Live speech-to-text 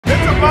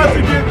about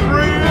to get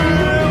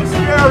real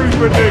scary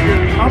for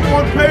niggas. I'm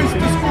on pace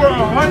to score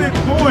 100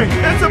 points.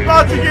 It's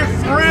about to get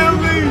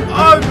really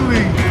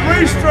ugly.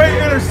 3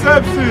 straight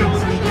interceptions.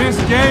 This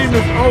game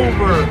is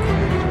over.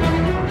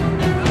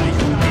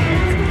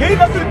 He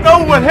doesn't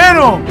know what hit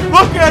him.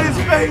 Look at his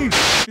face.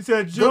 He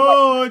said,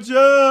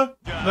 Georgia.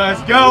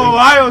 Let's go,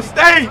 Ohio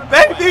State,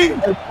 baby.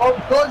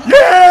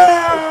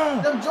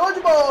 Yeah.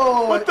 Georgia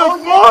boy. What the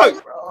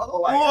fuck?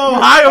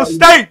 Ohio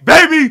State,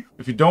 baby.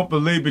 If you don't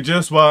believe me,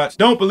 just watch.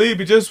 Don't believe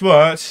me, just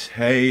watch.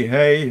 Hey,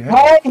 hey,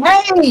 hey.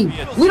 Hey.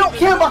 We don't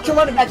care about your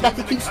running back that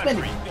can keep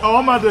spinning. Oh,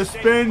 I'm about to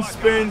spin,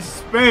 spin,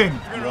 spin.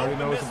 You already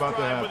know what's about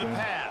to happen.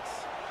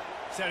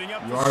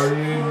 You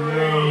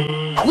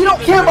already know. We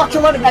don't care about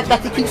your running back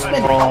that can keep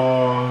spinning.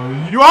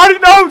 You already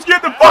know who's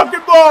getting the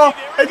fucking ball,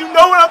 and you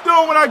know what I'm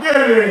doing when I get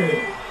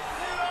it.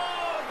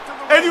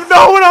 And you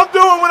know what I'm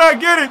doing when I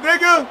get it,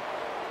 nigga.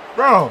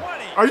 Bro,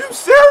 are you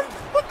serious?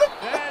 What the?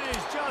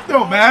 It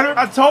don't matter.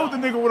 I told the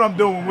nigga what I'm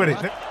doing with it.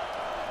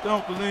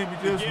 Don't believe me,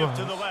 just watch.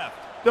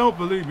 Don't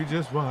believe me,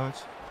 just watch.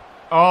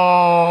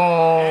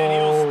 Oh,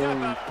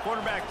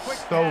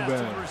 so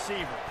bad.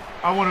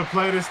 I want to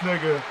play this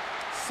nigga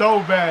so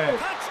bad.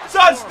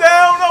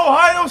 Touchdown,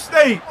 Ohio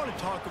State.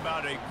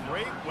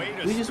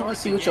 We just want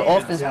to see what your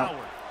offense is. Yo.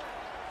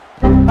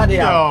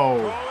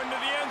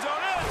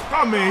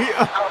 I mean,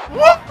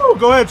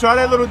 go ahead, try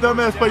that little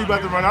dumbass play you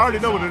about to run. I already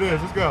know what it is.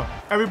 Let's go.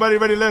 Everybody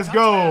ready? Let's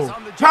go.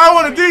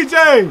 Power on the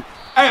DJ.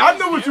 Hey, I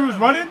knew what you was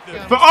running.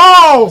 But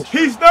oh,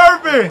 he's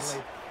nervous.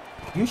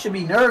 You should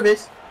be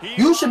nervous.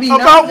 You should be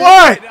nervous. About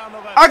what?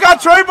 I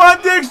got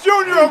Trayvon Diggs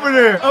Jr. over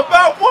there.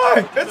 About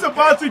what? It's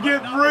about to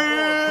get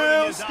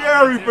real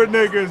scary for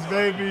niggas,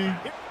 baby.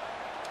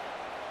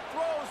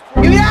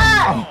 Give me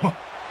that! Oh.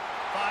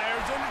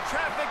 Fires into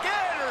traffic,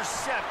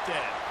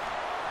 intercepted.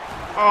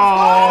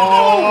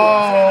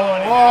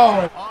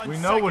 Oh. We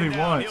know what he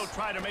wants.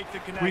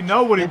 We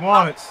know what he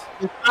wants.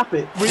 Stop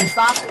it.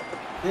 Stop it.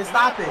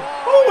 Stop it.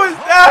 Who is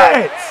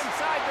that?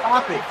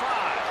 Stop it.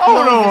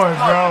 Hold on,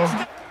 bro.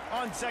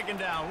 On second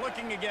down,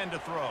 looking again to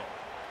throw.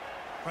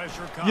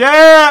 Pressure comes.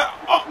 Yeah.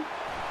 Oh.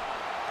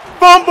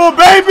 Fumble,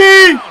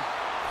 baby.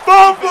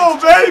 Fumble,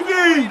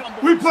 baby.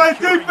 We play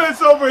defense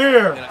over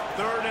here.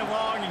 Third and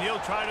long, and he'll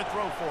try to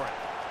throw for it.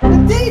 The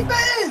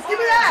defense. Give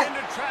me that.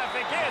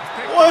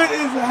 What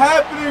is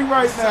happening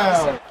right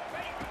now?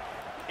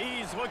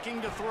 He's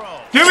looking to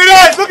throw. Give me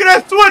that. Look at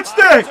that switch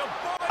stick.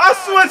 I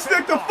switch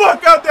stick the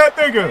fuck out that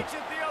nigga.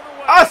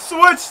 I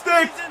switch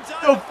stick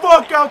the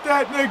fuck out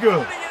that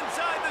nigga.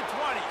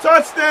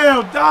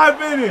 Touchdown.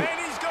 Dive in it.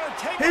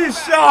 He's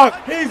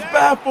shocked. He's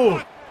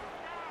baffled.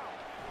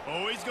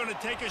 Oh, he's going to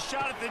take a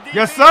shot at the defense.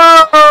 Yes,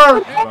 sir.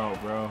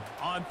 Bro.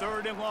 On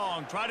third and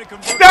long, try to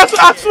convert. That's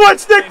I switch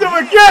sticked him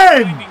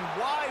again.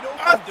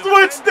 I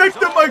switch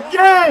sticked him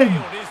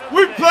again.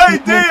 We play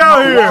D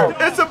out here.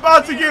 It's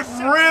about to get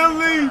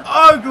really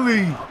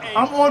ugly.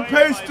 I'm on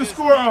pace to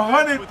score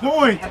 100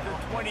 points.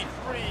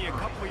 23, a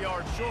couple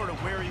yards short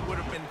of where he would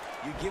have been.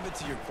 You give it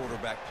to your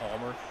quarterback,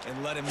 Palmer,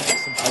 and let him make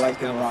some I like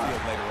down that the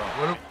field later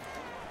on.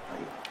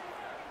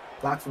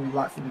 Block for me,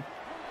 block for me.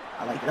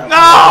 I like that.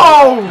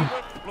 No!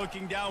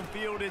 Looking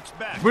downfield, it's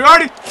back. We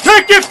already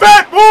pick it,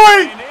 fat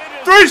boy!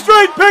 3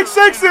 straight pick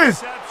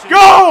sixes!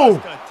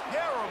 Go!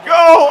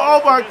 Go!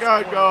 Oh my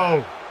God,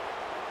 go!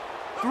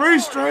 3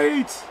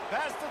 straight.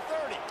 Past the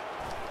 30.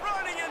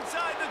 Running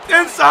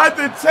Inside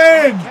the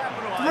 10.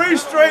 3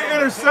 straight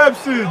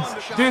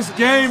interceptions. This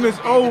game is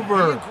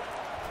over.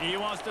 He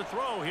wants to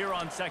throw here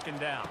on second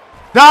down.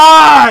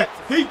 Die!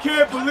 He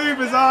can't believe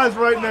his eyes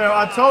right now.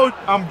 I told you,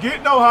 I'm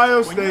getting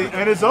Ohio State,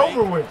 and it's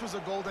over with.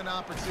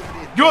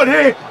 Good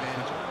hit.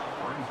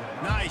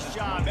 Nice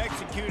job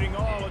executing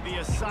all of the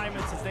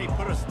assignments as they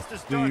put us to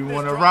start. Do you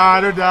want to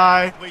ride or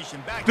die?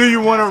 Do you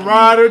want to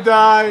ride or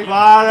die?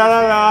 La, la,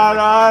 la, la,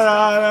 la,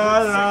 la,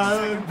 la,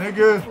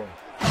 nigga.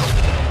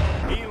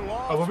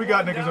 Oh, but we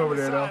got niggas over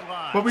there, though.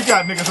 But we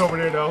got niggas over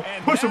there, though.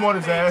 Push him on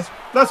his ass.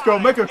 Let's go.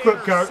 Make a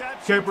clip,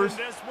 Capers.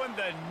 This one,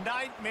 the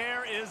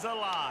nightmare is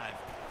alive.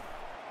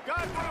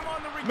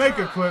 Make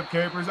a clip,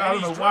 Capers. I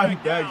don't know why he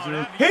bagged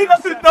you. He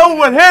doesn't know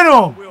what hit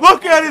him.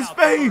 Look at his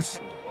face.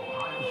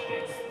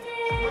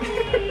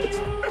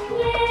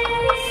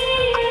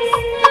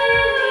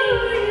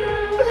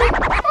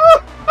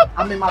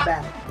 I'm in my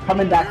bag.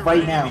 Coming back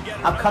right now.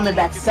 I'm coming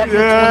back 7-20.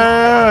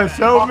 Yeah,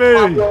 show me.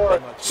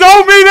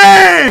 Show me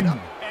then.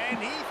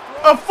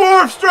 A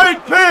 4th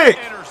straight pick.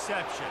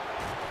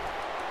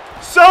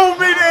 Show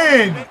me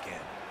then.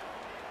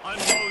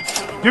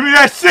 Give me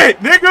that shit,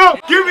 nigga.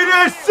 Give me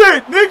that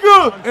shit,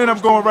 nigga. And I'm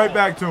going right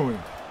back to him.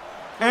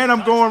 And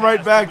I'm going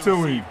right back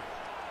to him.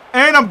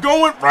 And I'm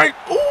going right.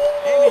 Ooh.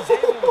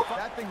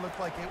 That thing looked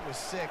like it was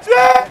 6.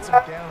 Yeah.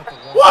 Down at the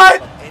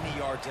What? Any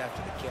yards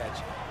after the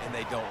catch, and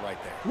they don't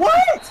right there.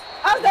 What?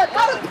 How's that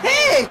not a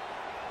pick?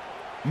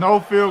 No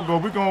field goal.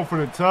 We going for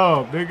the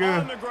tub,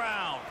 nigga.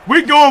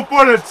 We going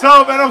for the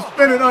tub, and I'm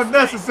spending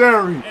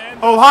unnecessary.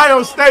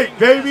 Ohio State,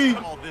 baby.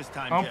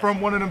 I'm from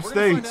one of them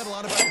states.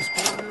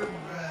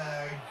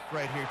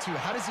 Right here too.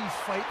 How does he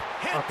fight?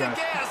 Okay.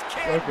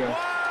 Okay.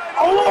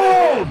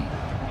 Oh!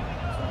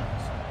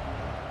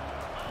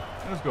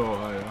 Let's go,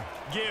 Ohio.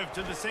 Give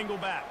to the single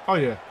back. Oh,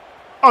 yeah.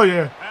 Oh,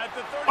 yeah. At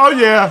the 30, Oh,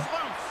 yeah.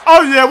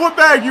 Oh, yeah. What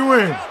bag you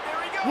in?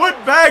 What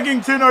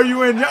baggington are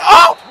you in?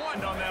 Oh!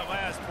 One on that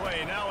last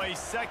play. Now a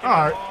second All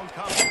right. long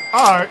cover.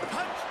 All right.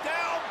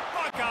 Touchdown,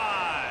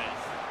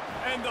 Buckeyes.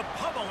 And the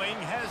pummeling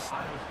has...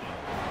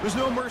 There's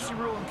no mercy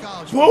rule in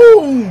college.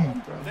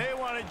 Boom! They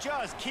want to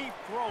just keep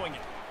throwing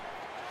it.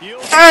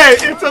 Hey,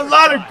 it's a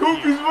lot of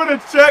goofies for the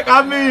check.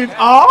 I mean,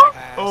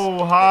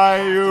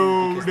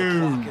 Ohio,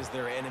 dude.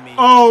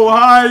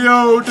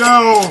 Ohio,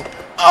 no.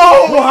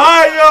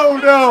 Ohio,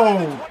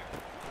 no.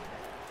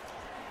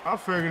 I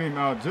figured him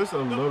out just a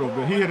little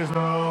bit. He hit his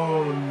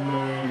own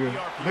nigga.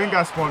 Then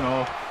got spun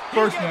off.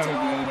 First down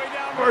again.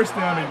 First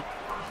down again.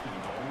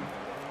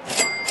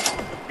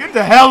 Get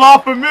the hell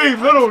off of me,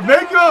 little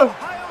nigga.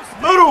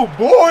 Little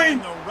boy.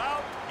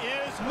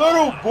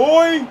 Little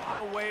boy.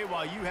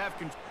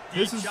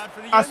 This is,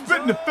 I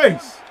spit in the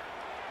face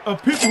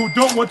of people who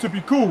don't want to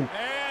be cool.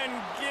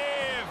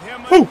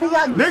 Who,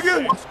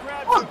 nigga?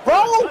 Come on,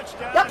 bro.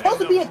 That's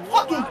supposed to be in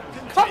fucking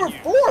cover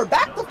 4.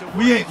 Back the.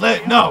 We ain't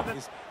letting up.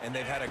 And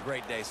they've had a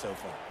great day so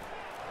far.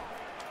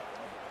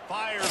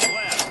 Fires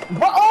left.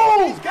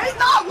 Oh, they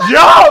not letting.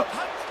 Yo!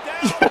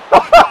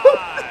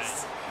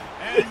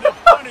 And the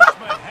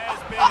punishment has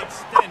been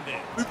extended.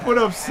 We put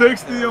up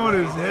 60 on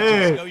his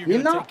head.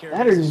 You're not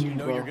better than you,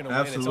 bro.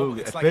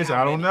 Absolutely. Bitch,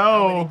 I don't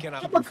know.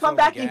 I'm gonna come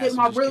back and get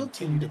my real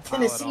team, the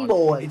Tennessee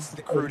boys.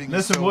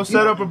 Listen, we'll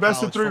set up a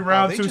best of 3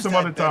 round 2 some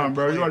other time,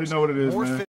 bro. You already know what it is, man.